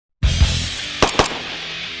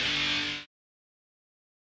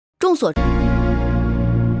众所周知。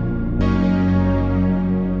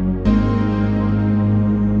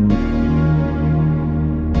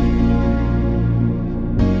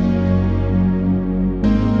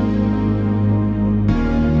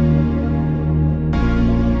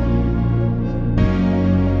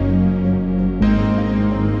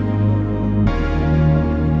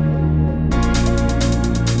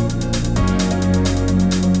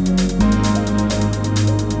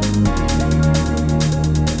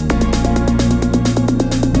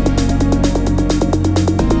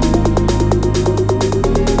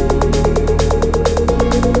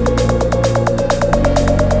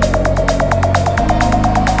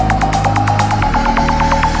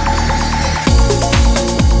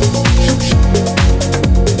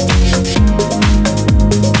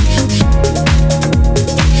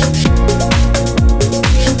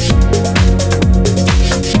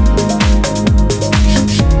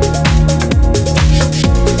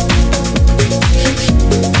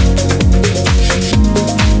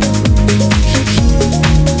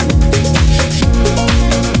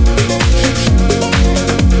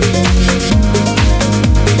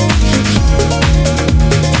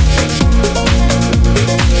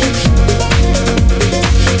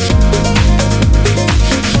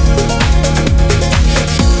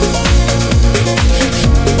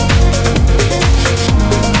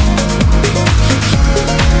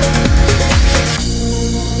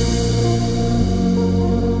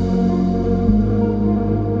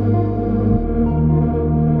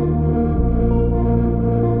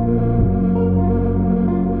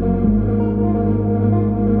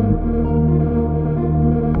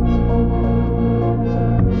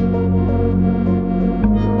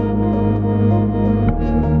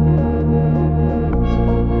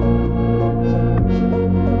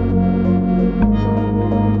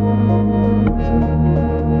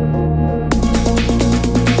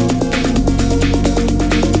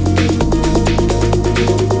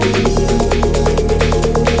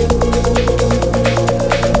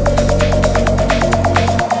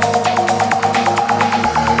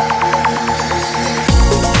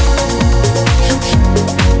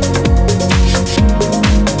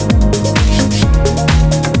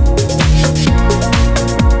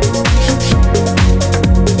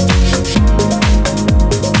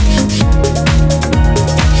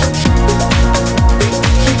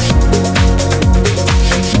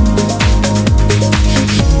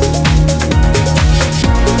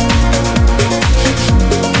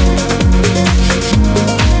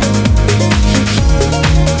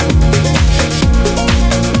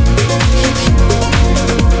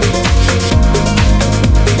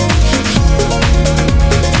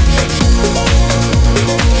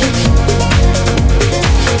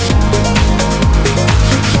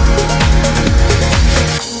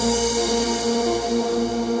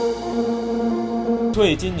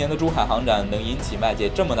对今年的珠海航展能引起外界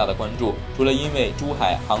这么大的关注，除了因为珠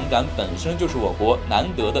海航展本身就是我国难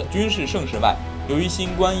得的军事盛事外，由于新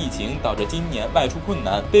冠疫情导致今年外出困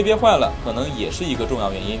难，被憋坏了，可能也是一个重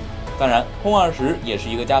要原因。当然，轰20也是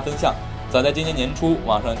一个加分项。早在今年年初，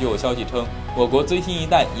网上就有消息称，我国最新一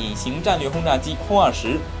代隐形战略轰炸机轰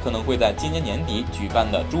20可能会在今年年底举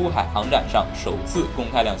办的珠海航展上首次公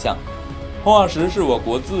开亮相。轰20是我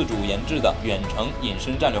国自主研制的远程隐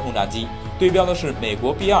身战略轰炸机，对标的是美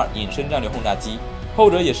国 B2 隐身战略轰炸机，后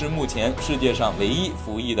者也是目前世界上唯一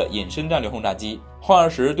服役的隐身战略轰炸机。轰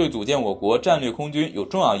20对组建我国战略空军有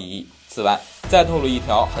重要意义。此外，再透露一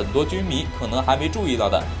条很多军迷可能还没注意到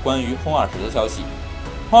的关于轰20的消息。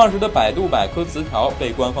轰20的百度百科词条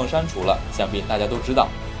被官方删除了，想必大家都知道，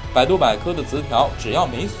百度百科的词条只要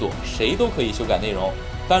没锁，谁都可以修改内容。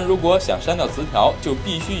但如果想删掉词条，就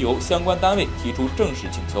必须由相关单位提出正式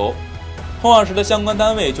请求。轰20的相关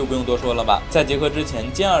单位就不用多说了吧，在结合之前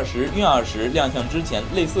歼20、运20亮相之前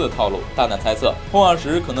类似的套路，大胆猜测，轰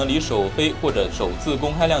20可能离首飞或者首次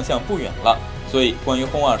公开亮相不远了。所以关于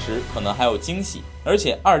轰20可能还有惊喜，而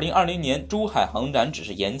且2020年珠海航展只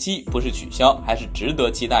是延期，不是取消，还是值得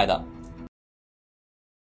期待的。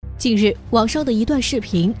近日，网上的一段视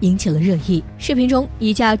频引起了热议。视频中，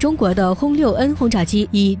一架中国的轰6N轰炸机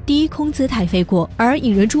以低空姿态飞过，而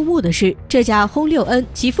引人注目的是，这架轰6N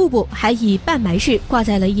其腹部还以半埋式挂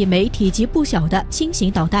载了一枚体积不小的新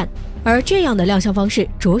型导弹。而这样的亮相方式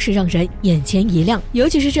着实让人眼前一亮，尤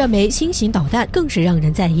其是这枚新型导弹更是让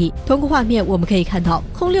人在意。通过画面我们可以看到，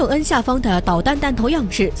轰6N下方的导弹弹头样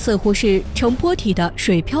式似乎是成波体的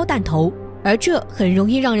水漂弹头。而这很容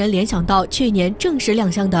易让人联想到去年正式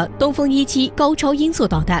亮相的东风17高超音速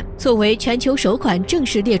导弹。作为全球首款正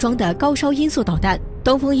式列装的高超音速导弹，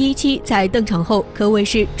东风17在登场后可谓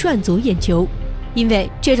是赚足眼球。因为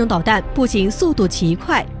这种导弹不仅速度奇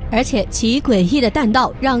快，而且其诡异的弹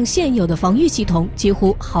道让现有的防御系统几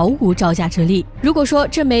乎毫无招架之力。如果说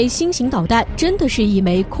这枚新型导弹真的是一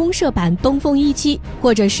枚空射版东风17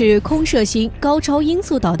或者是空射型高超音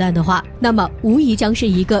速导弹的话，那么无疑将是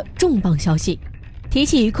一个重磅消息。提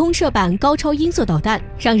起空射版高超音速导弹，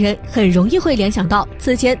让人很容易会联想到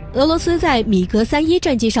此前俄罗斯在米格31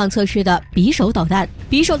战机上测试的匕首导弹。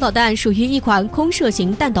匕首导弹属于一款空射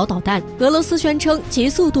型弹道导弹，俄罗斯宣称其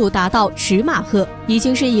速度达到10马赫，已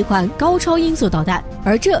经是一款高超音速导弹，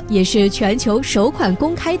而这也是全球首款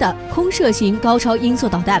公开的空射型高超音速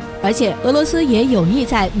导弹。而且俄罗斯也有意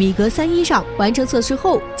在米格31上完成测试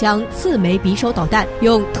后，将4枚匕首导弹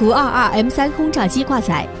用图 22M3 轰炸机挂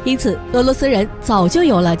载，因此俄罗斯人早就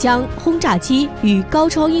有了将轰炸机与高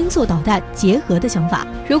超音速导弹结合的想法。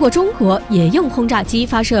如果中国也用轰炸机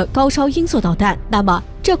发射高超音速导弹，那么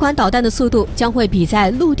这款导弹的速度将会比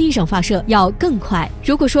在陆地上发射要更快。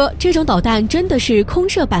如果说这种导弹真的是空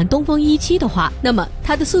射版东风17的话，那么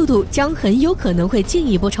它的速度将很有可能会进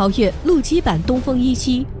一步超越陆基版东风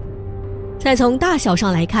17。再从大小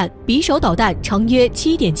上来看，匕首导弹长约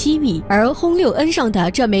 7.7 米，而轰 6N 上的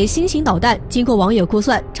这枚新型导弹，经过网友估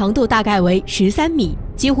算，长度大概为13米，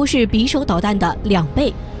几乎是匕首导弹的2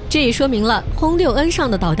倍。这也说明了轰 6N 上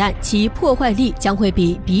的导弹，其破坏力将会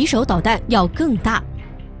比匕首导弹要更大。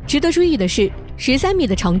值得注意的是，13米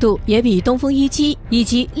的长度也比东风17以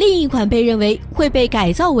及另一款被认为会被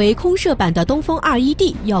改造为空射版的东风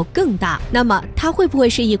 21D 要更大。那么它会不会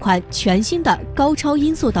是一款全新的高超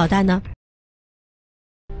音速导弹呢？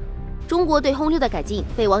中国对轰6的改进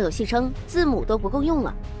被网友戏称字母都不够用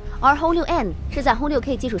了，而轰 6N 是在轰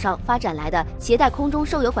 6K 基础上发展来的携带空中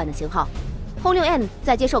受油管的型号。轰 6N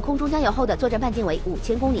在接受空中加油后的作战半径为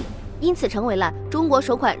5000公里，因此成为了中国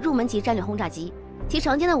首款入门级战略轰炸机。其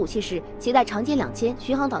常见的武器是携带长径2000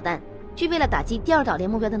巡航导弹，具备了打击第二岛链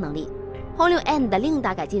目标的能力。轰 6N 的另一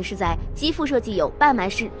大改进是在机腹设计有半埋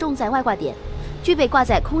式重载外挂点，具备挂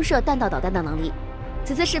载空射弹道导弹的能力。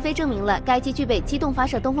此次试飞证明了该机具备机动发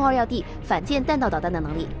射东风21D反舰弹道导弹的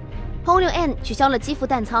能力。轰 6N 取消了机腹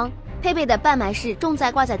弹舱，配备的半埋式重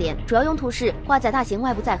载挂载点主要用途是挂载大型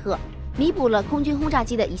外部载荷，弥补了空军轰炸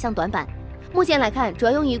机的一项短板。目前来看，主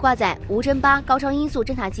要用于挂载无侦8高超音速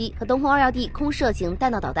侦察机和东风21D空射型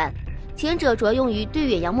弹道导弹，前者主要用于对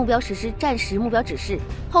远洋目标实施战时目标指示，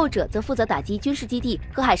后者则负责打击军事基地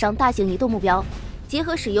和海上大型移动目标，结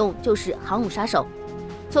合使用就是航母杀手。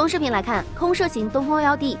从视频来看，空射型东风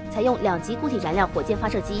21D采用2级固体燃料火箭发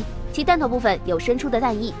射机，其弹头部分有伸出的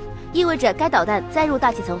弹翼，意味着该导弹载入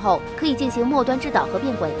大气层后可以进行末端制导和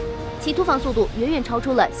变轨，其突防速度远远超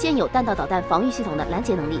出了现有弹道导弹防御系统的拦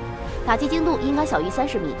截能力，打击精度应该小于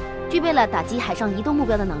30米，具备了打击海上移动目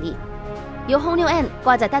标的能力。由轰 6N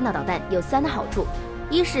挂载弹道导弹有3大好处：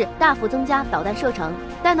一是大幅增加导弹射程，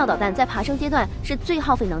弹道导弹在爬升阶段是最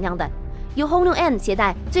耗费能量的。由轰 6N 携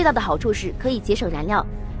带最大的好处是可以节省燃料，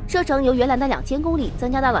射程由原来的2000公里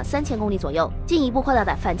增加到了3000公里左右，进一步扩大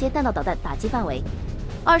了反舰弹道导弹打击范围。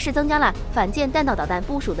二是增加了反舰弹道导弹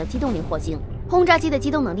部署的机动灵活性，轰炸机的机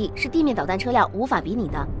动能力是地面导弹车辆无法比拟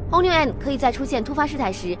的。轰 6N 可以在出现突发事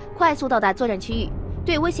态时快速到达作战区域，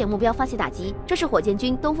对危险目标发起打击，这是火箭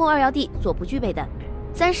军东风21D所不具备的。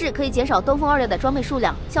三是可以减少东风26的装备数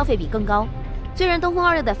量，消费比更高。虽然东风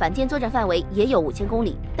26的反舰作战范围也有5000公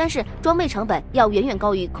里，但是装备成本要远远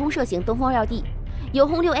高于空射型东风21D。由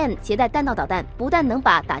轰 6N 携带弹道导弹，不但能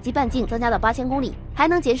把打击半径增加到8000公里，还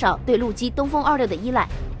能减少对陆基东风26的依赖，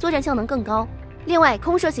作战效能更高。另外，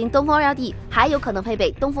空射型东风21D还有可能配备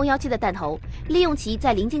东风17的弹头，利用其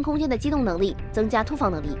在临近空间的机动能力，增加突防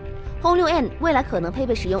能力。轰 6N 未来可能配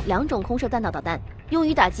备使用2种空射弹道导弹，用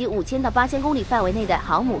于打击5000到8000公里范围内的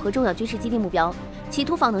航母和重要军事基地目标，其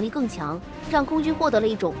突防能力更强，让空军获得了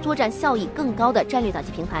一种作战效益更高的战略打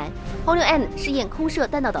击平台。轰 6N 试验空射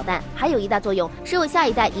弹道导弹还有一大作用，是为下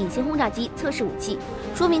一代隐形轰炸机测试武器，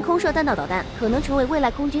说明空射弹道导弹可能成为未来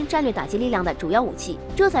空军战略打击力量的主要武器，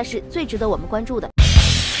这才是最值得我们关注的。